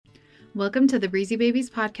Welcome to the Breezy Babies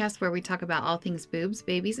podcast, where we talk about all things boobs,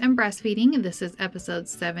 babies, and breastfeeding. This is episode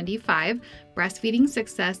 75, Breastfeeding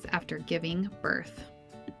Success After Giving Birth.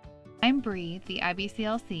 I'm Bree, the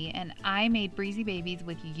IBCLC, and I made Breezy Babies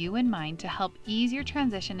with you in mind to help ease your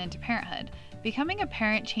transition into parenthood. Becoming a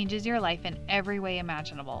parent changes your life in every way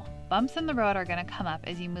imaginable. Bumps in the road are going to come up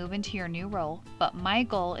as you move into your new role, but my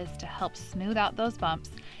goal is to help smooth out those bumps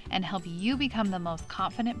and help you become the most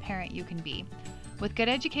confident parent you can be. With good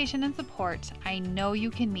education and support, I know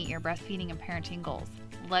you can meet your breastfeeding and parenting goals.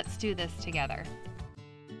 Let's do this together.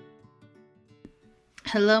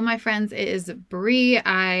 Hello, my friends. It is Bree.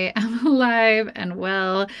 I am alive and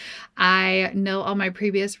well. I know all my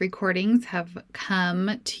previous recordings have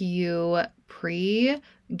come to you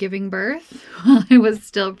pre-giving birth while I was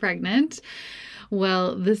still pregnant.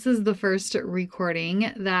 Well, this is the first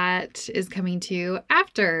recording that is coming to you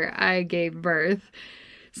after I gave birth.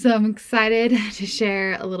 So I'm excited to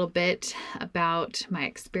share a little bit about my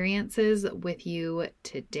experiences with you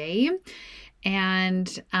today. And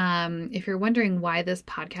if you're wondering why this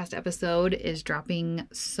podcast episode is dropping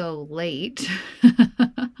so late,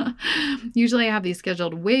 usually I have these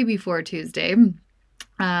scheduled way before Tuesday.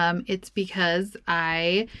 It's because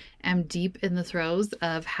I am deep in the throes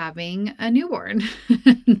of having a newborn.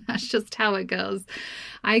 That's just how it goes.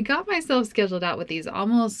 I got myself scheduled out with these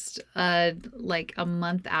almost like a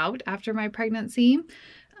month out after my pregnancy.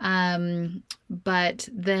 But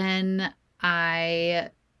then I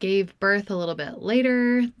gave birth a little bit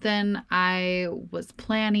later than I was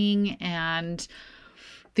planning, and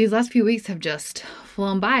these last few weeks have just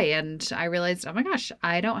flown by, and I realized, oh my gosh,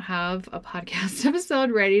 I don't have a podcast episode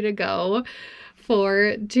ready to go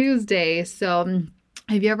for Tuesday. So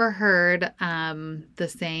have you ever heard the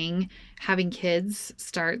saying, having kids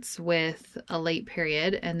starts with a late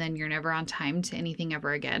period and then you're never on time to anything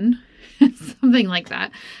ever again? Something like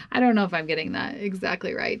that. I don't know if I'm getting that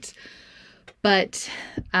exactly right. But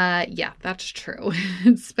yeah, that's true,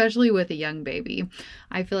 especially with a young baby.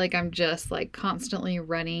 I feel like I'm just like constantly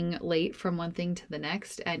running late from one thing to the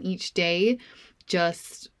next, and each day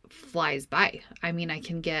just flies by. I mean, I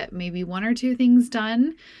can get maybe one or two things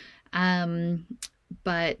done.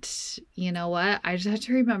 But you know what? I just have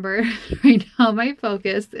to remember right now my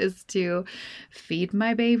focus is to feed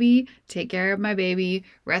my baby, take care of my baby,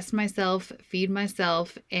 rest myself, feed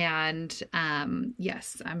myself. And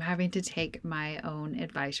yes, I'm having to take my own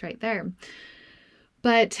advice right there.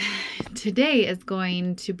 But today is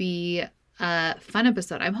going to be a fun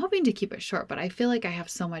episode. I'm hoping to keep it short, but I feel like I have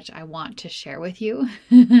so much I want to share with you.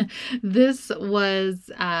 This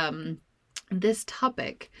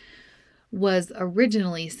topic was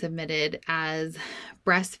originally submitted as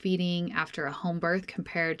breastfeeding after a home birth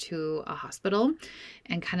compared to a hospital,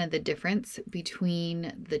 and kind of the difference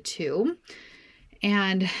between the two.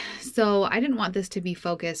 And so I didn't want this to be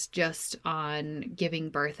focused just on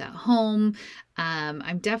giving birth at home.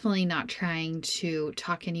 I'm definitely not trying to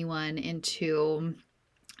talk anyone into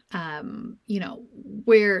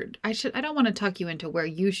where I don't want to talk you into where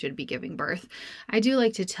you should be giving birth. I do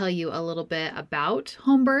like to tell you a little bit about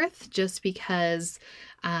home birth, just because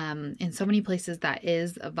in so many places that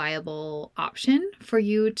is a viable option for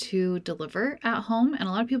you to deliver at home. And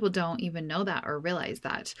a lot of people don't even know that or realize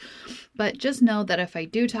that. But just know that if I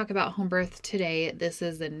do talk about home birth today, this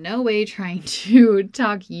is in no way trying to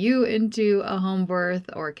talk you into a home birth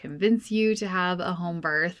or convince you to have a home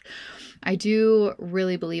birth. I do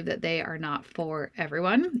really believe that they are not for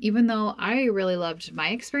everyone, even though I really loved my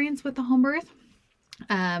experience with the home birth.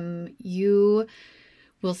 You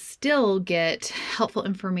will still get helpful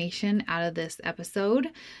information out of this episode,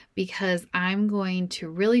 because I'm going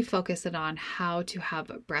to really focus it on how to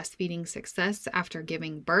have breastfeeding success after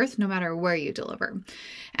giving birth, no matter where you deliver.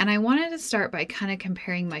 And I wanted to start by kind of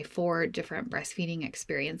comparing my 4 different breastfeeding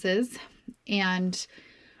experiences. And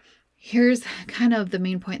here's kind of the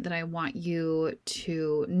main point that I want you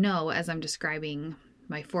to know as I'm describing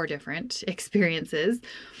my 4 different experiences,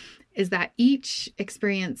 is that each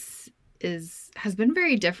experience has been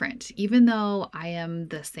very different. Even though I am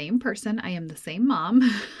the same person, I am the same mom.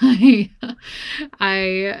 I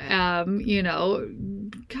am,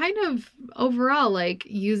 kind of overall like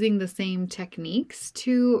using the same techniques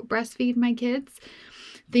to breastfeed my kids.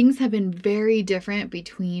 Things have been very different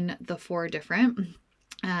between the 4 different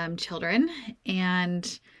children.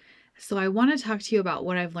 And so I want to talk to you about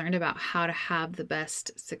what I've learned about how to have the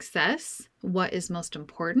best success, what is most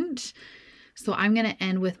important. So I'm going to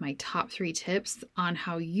end with my top 3 tips on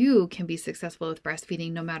how you can be successful with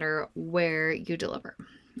breastfeeding no matter where you deliver.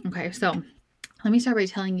 Okay, so let me start by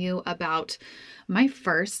telling you about my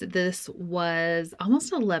first. This was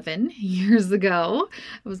almost 11 years ago.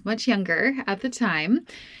 I was much younger at the time.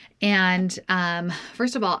 And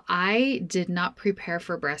first of all, I did not prepare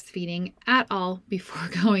for breastfeeding at all before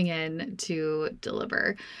going in to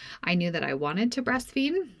deliver. I knew that I wanted to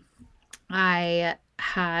breastfeed. I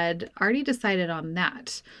had already decided on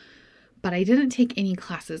that, but I didn't take any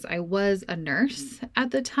classes. I was a nurse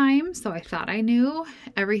at the time, so I thought I knew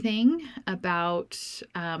everything about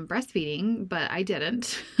breastfeeding, but I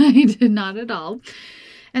didn't. I did not at all.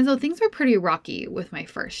 And so things were pretty rocky with my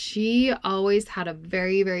first. She always had a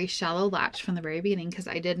very, very shallow latch from the very beginning because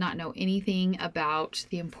I did not know anything about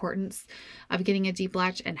the importance of getting a deep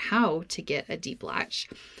latch and how to get a deep latch.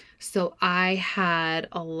 So I had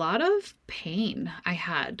a lot of pain. I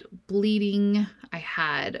had bleeding, I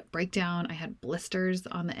had breakdown, I had blisters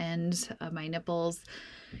on the end of my nipples.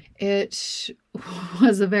 It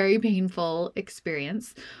was a very painful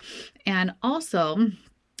experience. And also,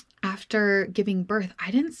 after giving birth,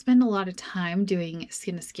 I didn't spend a lot of time doing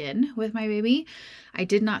skin to skin with my baby. I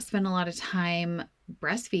did not spend a lot of time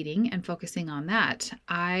breastfeeding and focusing on that.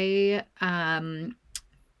 I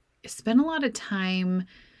spent a lot of time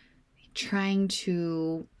trying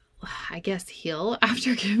to, I guess, heal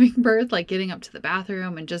after giving birth, like getting up to the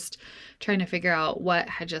bathroom and just trying to figure out what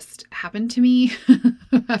had just happened to me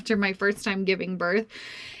after my first time giving birth.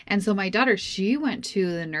 And so my daughter, she went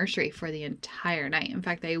to the nursery for the entire night. In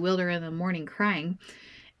fact, I wheeled her in the morning crying.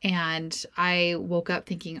 And I woke up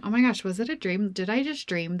thinking, oh my gosh, was it a dream? Did I just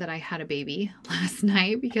dream that I had a baby last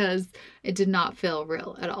night? Because it did not feel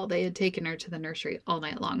real at all. They had taken her to the nursery all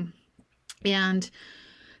night long. And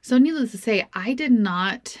so needless to say, I did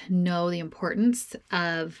not know the importance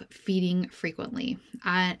of feeding frequently.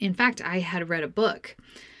 In fact, I had read a book.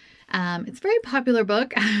 It's a very popular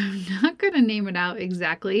book. I'm not going to name it out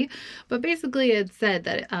exactly, but basically it said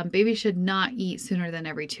that babies should not eat sooner than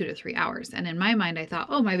every 2 to 3 hours. And in my mind, I thought,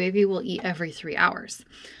 oh, my baby will eat every 3 hours.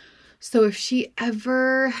 So if she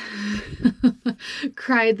ever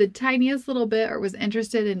cried the tiniest little bit or was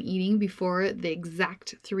interested in eating before the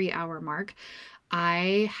exact 3-hour mark,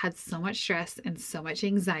 I had so much stress and so much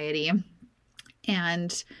anxiety,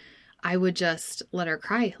 and I would just let her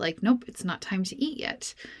cry, like, nope, it's not time to eat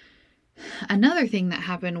yet. Another thing that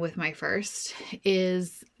happened with my first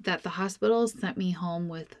is that the hospital sent me home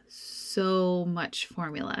with so much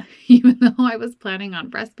formula, even though I was planning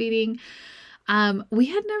on breastfeeding. We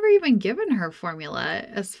had never even given her formula,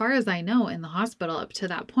 as far as I know, in the hospital up to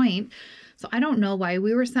that point. So I don't know why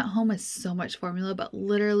we were sent home with so much formula, but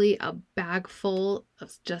literally a bag full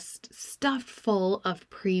of, just stuffed full of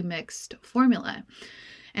pre-mixed formula.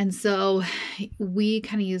 And so we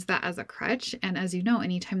kind of use that as a crutch. And as you know,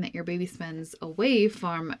 anytime that your baby spends away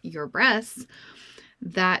from your breasts,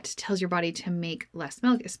 that tells your body to make less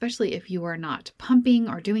milk, especially if you are not pumping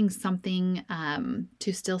or doing something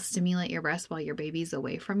to still stimulate your breast while your baby's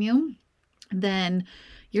away from you, then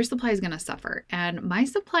your supply is going to suffer. And my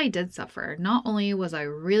supply did suffer. Not only was I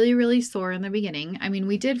really, really sore in the beginning, I mean,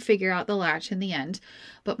 we did figure out the latch in the end,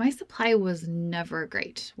 but my supply was never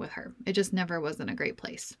great with her. It just never was in a great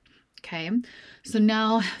place. Okay. So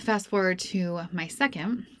now fast forward to my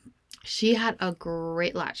second. She had a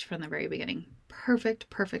great latch from the very beginning.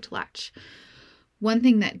 Perfect latch. One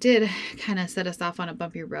thing that did kind of set us off on a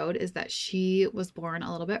bumpy road is that she was born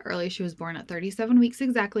a little bit early. She was born at 37 weeks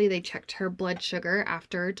exactly. They checked her blood sugar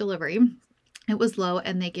after delivery. It was low,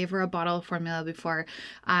 and they gave her a bottle of formula before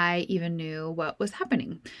I even knew what was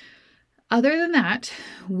happening. Other than that,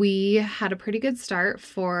 we had a pretty good start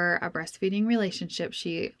for a breastfeeding relationship.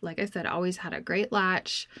 She, like I said, always had a great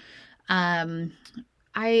latch.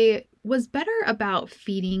 I was better about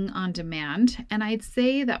feeding on demand, and I'd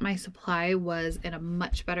say that my supply was in a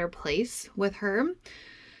much better place with her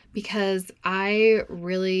because I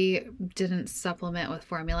really didn't supplement with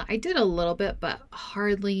formula. I did a little bit, but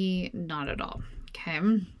hardly not at all. Okay.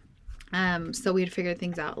 So we had figured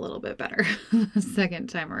things out a little bit better the second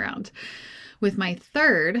time around. With my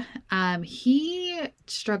third, he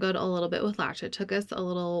struggled a little bit with latch. It took us a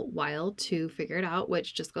little while to figure it out,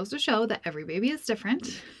 which just goes to show that every baby is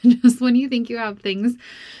different. Just when you think you have things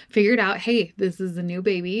figured out, hey, this is a new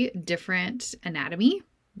baby, different anatomy,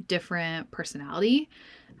 different personality,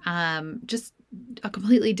 just a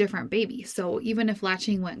completely different baby. So even if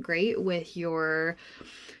latching went great with your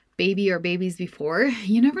baby or babies before,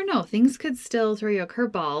 you never know. Things could still throw you a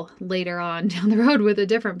curveball later on down the road with a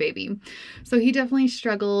different baby. So he definitely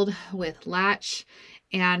struggled with latch.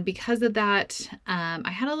 And because of that,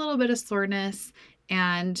 I had a little bit of soreness.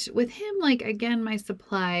 And with him, like, again, my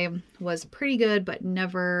supply was pretty good, but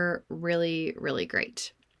never really, really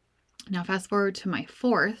great. Now, fast forward to my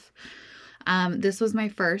fourth. This was my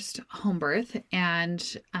first home birth, and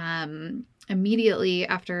immediately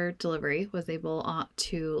after delivery was able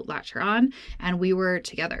to latch her on, and we were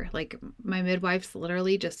together. Like, my midwives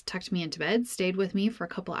literally just tucked me into bed, stayed with me for a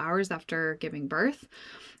couple hours after giving birth,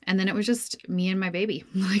 and then it was just me and my baby.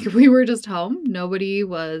 Like, we were just home. Nobody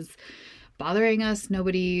was bothering us.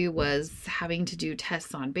 Nobody was having to do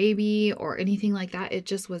tests on baby or anything like that. It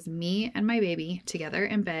just was me and my baby together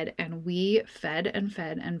in bed, and we fed and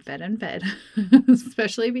fed and fed and fed.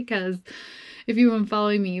 Especially because if you've been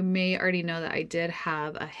following me, you may already know that I did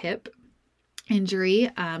have a hip injury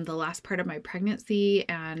the last part of my pregnancy,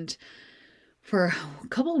 and for a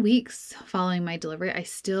couple weeks following my delivery, I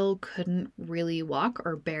still couldn't really walk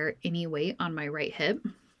or bear any weight on my right hip.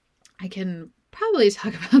 I can probably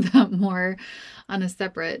talk about that more on a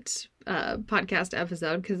separate podcast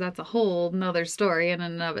episode, because that's a whole nother story in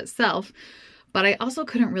and of itself. But I also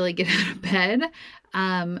couldn't really get out of bed.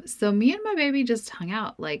 So me and my baby just hung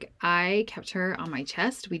out. Like, I kept her on my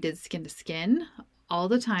chest. We did skin to skin all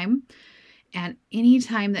the time. And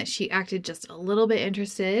anytime that she acted just a little bit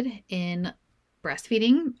interested in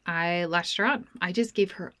breastfeeding, I latched her on. I just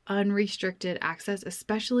gave her unrestricted access,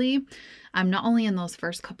 especially not only in those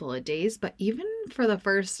first couple of days, but even for the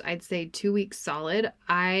first, I'd say 2 weeks solid,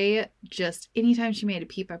 anytime she made a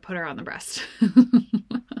peep, I put her on the breast.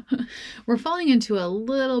 We're falling into a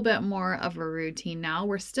little bit more of a routine now.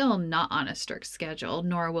 We're still not on a strict schedule,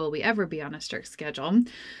 nor will we ever be on a strict schedule.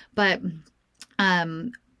 But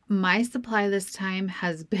my supply this time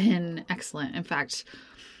has been excellent. In fact,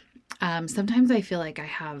 sometimes I feel like I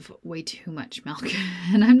have way too much milk,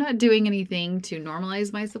 and I'm not doing anything to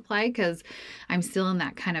normalize my supply because I'm still in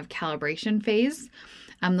that kind of calibration phase.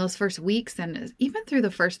 Those first weeks and even through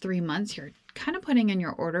the first 3 months, you're kind of putting in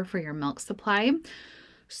your order for your milk supply.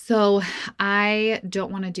 So I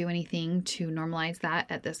don't want to do anything to normalize that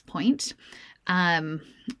at this point.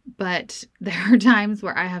 But there are times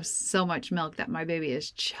where I have so much milk that my baby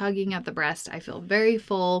is chugging at the breast. I feel very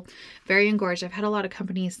full, very engorged. I've had a lot of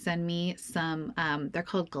companies send me some, they're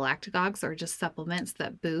called galactagogues, or just supplements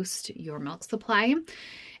that boost your milk supply.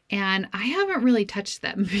 And I haven't really touched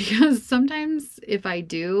them because sometimes if I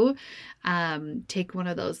do take one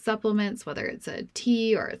of those supplements, whether it's a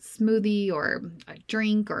tea or a smoothie or a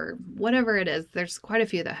drink or whatever it is, there's quite a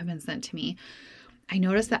few that have been sent to me. I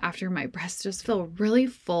notice that after my breasts just feel really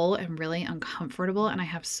full and really uncomfortable, and I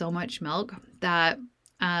have so much milk that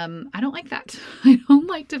I don't like that. I don't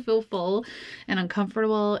like to feel full and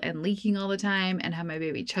uncomfortable and leaking all the time and have my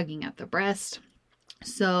baby chugging at the breast.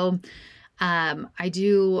 So I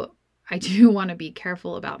do want to be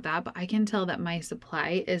careful about that, but I can tell that my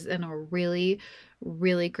supply is in a really,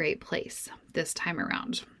 really great place this time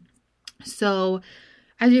around. So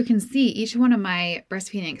as you can see, each one of my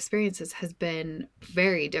breastfeeding experiences has been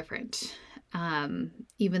very different.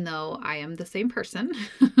 Even though I am the same person,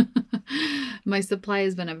 my supply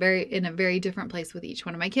has been in a very different place with each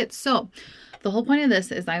one of my kids. So the whole point of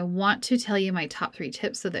this is I want to tell you my top 3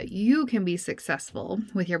 tips so that you can be successful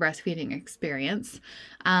with your breastfeeding experience.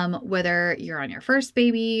 Whether you're on your first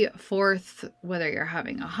baby, fourth, whether you're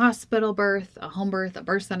having a hospital birth, a home birth, a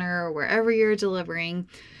birth center, or wherever you're delivering,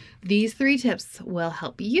 these 3 tips will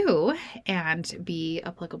help you and be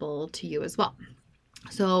applicable to you as well.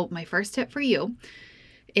 So my first tip for you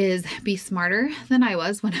is be smarter than I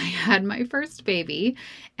was when I had my first baby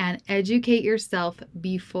and educate yourself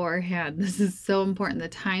beforehand. This is so important. The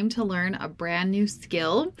time to learn a brand new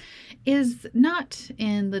skill is not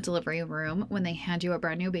in the delivery room when they hand you a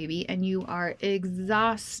brand new baby and you are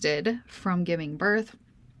exhausted from giving birth.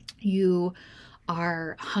 You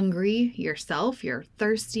are hungry yourself, you're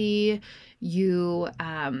thirsty, you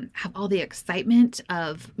have all the excitement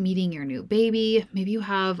of meeting your new baby. Maybe you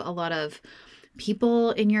have a lot of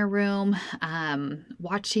people in your room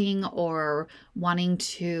watching or wanting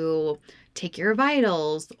to take your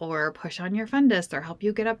vitals or push on your fundus or help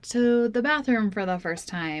you get up to the bathroom for the first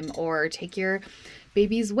time or take your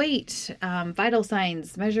baby's weight, vital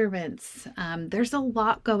signs, measurements. There's a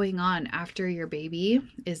lot going on after your baby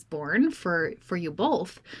is born for you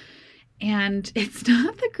both. And it's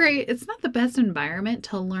not the best environment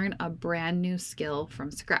to learn a brand new skill from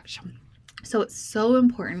scratch. So it's so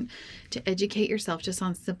important to educate yourself just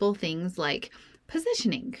on simple things like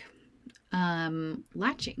positioning,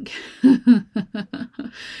 latching.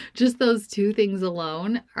 Just those 2 things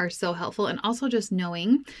alone are so helpful. And also just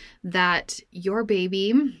knowing that your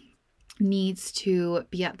baby needs to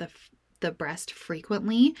be at the breast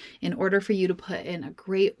frequently in order for you to put in a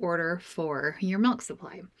great order for your milk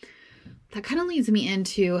supply. That kind of leads me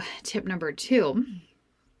into tip number 2.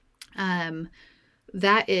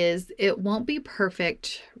 that is, it won't be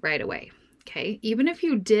perfect right away. Okay. Even if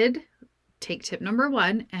you did take tip number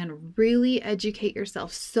 1 and really educate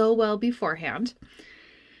yourself so well beforehand,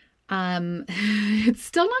 it's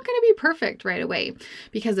still not going to be perfect right away,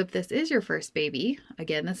 because if this is your first baby,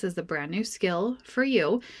 again, this is a brand new skill for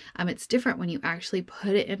you. It's different when you actually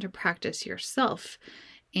put it into practice yourself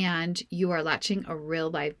and you are latching a real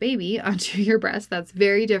live baby onto your breast. That's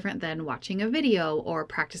very different than watching a video or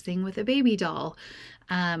practicing with a baby doll.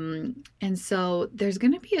 And so there's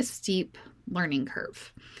going to be a steep learning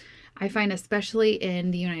curve. I find, especially in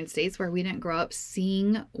the United States, where we didn't grow up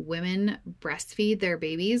seeing women breastfeed their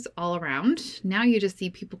babies all around. Now you just see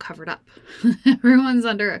people covered up. Everyone's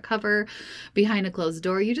under a cover behind a closed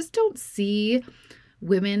door. You just don't see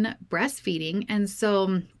women breastfeeding. And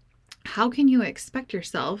so how can you expect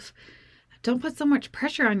yourself? Don't put so much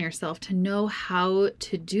pressure on yourself to know how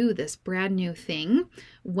to do this brand new thing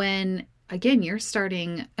when, again, you're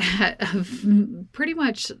starting at pretty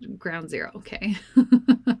much ground zero, okay?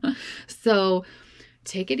 So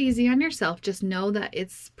take it easy on yourself. Just know that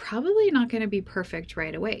it's probably not going to be perfect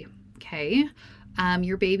right away, okay?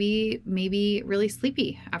 Your baby may be really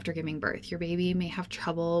sleepy after giving birth. Your baby may have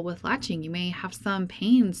trouble with latching. You may have some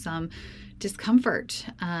pain, some discomfort.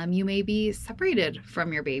 You may be separated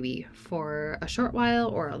from your baby for a short while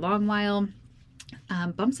or a long while.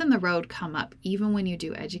 Bumps in the road come up even when you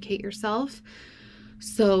do educate yourself.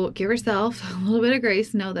 So give yourself a little bit of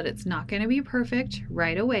grace. Know that it's not going to be perfect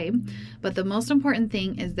right away. But the most important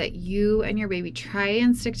thing is that you and your baby try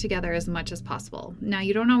and stick together as much as possible. Now,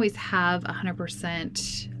 you don't always have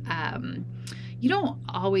 100%, you don't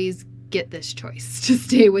always get this choice to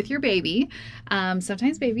stay with your baby.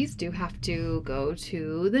 Sometimes babies do have to go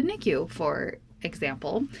to the NICU, for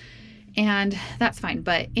example. And that's fine.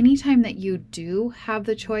 But anytime that you do have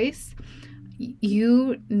the choice,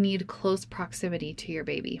 you need close proximity to your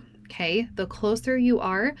baby. Okay. The closer you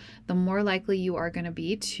are, the more likely you are going to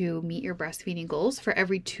be to meet your breastfeeding goals. For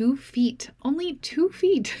every 2 feet, only 2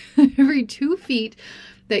 feet, every 2 feet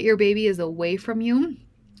that your baby is away from you,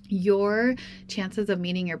 your chances of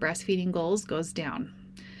meeting your breastfeeding goals goes down.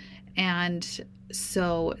 And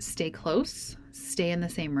so stay close. Stay in the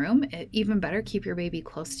same room. Even better, keep your baby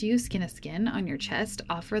close to you, skin to skin on your chest.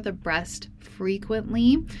 Offer the breast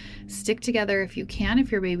frequently. Stick together if you can.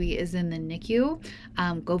 If your baby is in the NICU,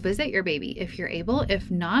 go visit your baby if you're able.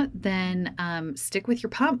 If not, then stick with your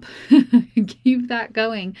pump. Keep that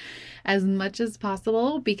going as much as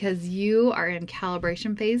possible, because you are in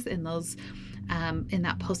calibration phase in those in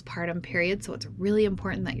that postpartum period. So it's really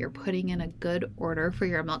important that you're putting in a good order for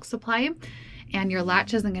your milk supply. And your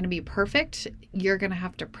latch isn't going to be perfect. You're going to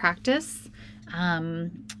have to practice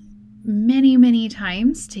many, many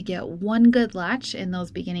times to get one good latch in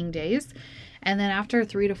those beginning days. And then after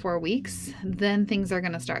 3 to 4 weeks, then things are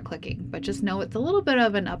going to start clicking. But just know it's a little bit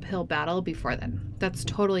of an uphill battle before then. That's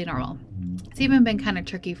totally normal. It's even been kind of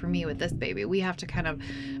tricky for me with this baby. We have to kind of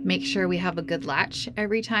make sure we have a good latch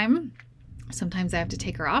every time. Sometimes I have to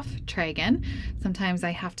take her off, try again. Sometimes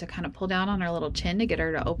I have to kind of pull down on her little chin to get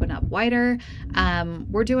her to open up wider.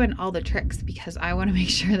 We're doing all the tricks because I want to make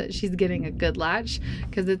sure that she's getting a good latch,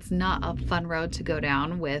 because it's not a fun road to go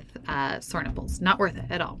down with sore nipples. Not worth it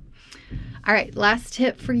at all. All right, last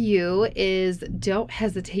tip for you is don't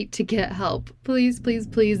hesitate to get help. Please, please,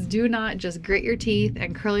 please do not just grit your teeth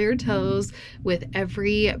and curl your toes with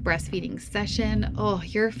every breastfeeding session. Oh,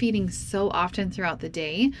 you're feeding so often throughout the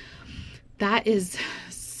day. That is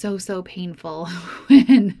so painful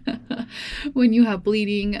when you have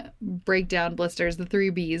bleeding, breakdown, blisters, the 3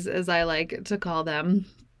 Bs, as I like to call them.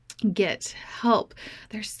 Get help.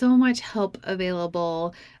 There's so much help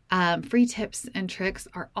available. Free tips and tricks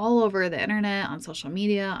are all over the internet, on social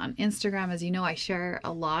media, on Instagram. As you know, I share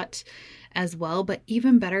a lot as well. But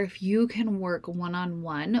even better, if you can work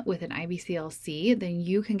one-on-one with an IBCLC, then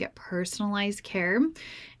you can get personalized care.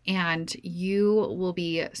 And you will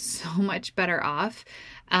be so much better off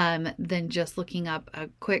than just looking up a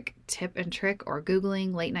quick tip and trick or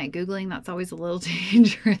Googling, late night Googling. That's always a little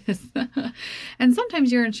dangerous. And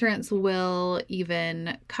sometimes your insurance will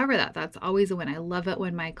even cover that. That's always a win. I love it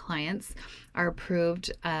when my clients are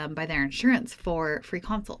approved by their insurance for free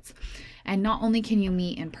consults. And not only can you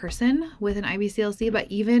meet in person with an IBCLC, but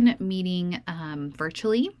even meeting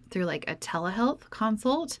virtually through like a telehealth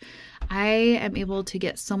consult. I am able to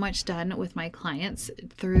get so much done with my clients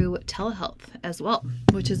through telehealth as well,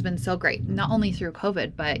 which has been so great. Not only through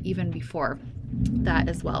COVID, but even before that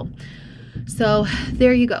as well. So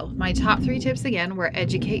there you go. My top 3 tips again were: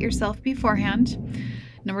 educate yourself beforehand,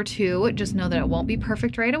 Number 2, just know that it won't be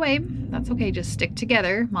perfect right away. That's okay. Just stick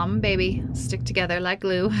together. Mom and baby, stick together like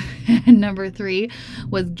glue. And number 3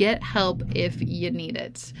 was get help if you need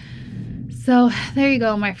it. So there you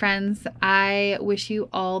go, my friends. I wish you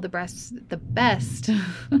all the best,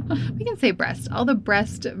 we can say all the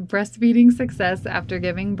breastfeeding success after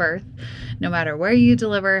giving birth, no matter where you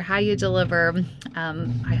deliver, how you deliver.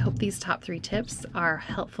 I hope these top 3 tips are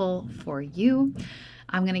helpful for you.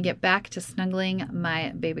 I'm going to get back to snuggling my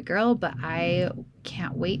baby girl, but I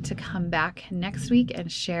can't wait to come back next week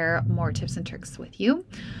and share more tips and tricks with you.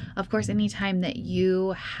 Of course, anytime that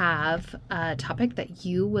you have a topic that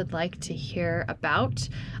you would like to hear about,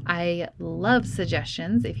 I love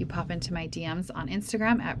suggestions. If you pop into my DMs on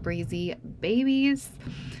Instagram at Breezy Babies.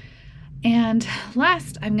 And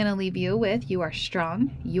last, I'm going to leave you with, you are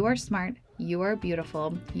strong, you are smart, you are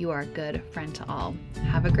beautiful, you are a good friend to all.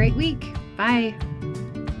 Have a great week. Bye.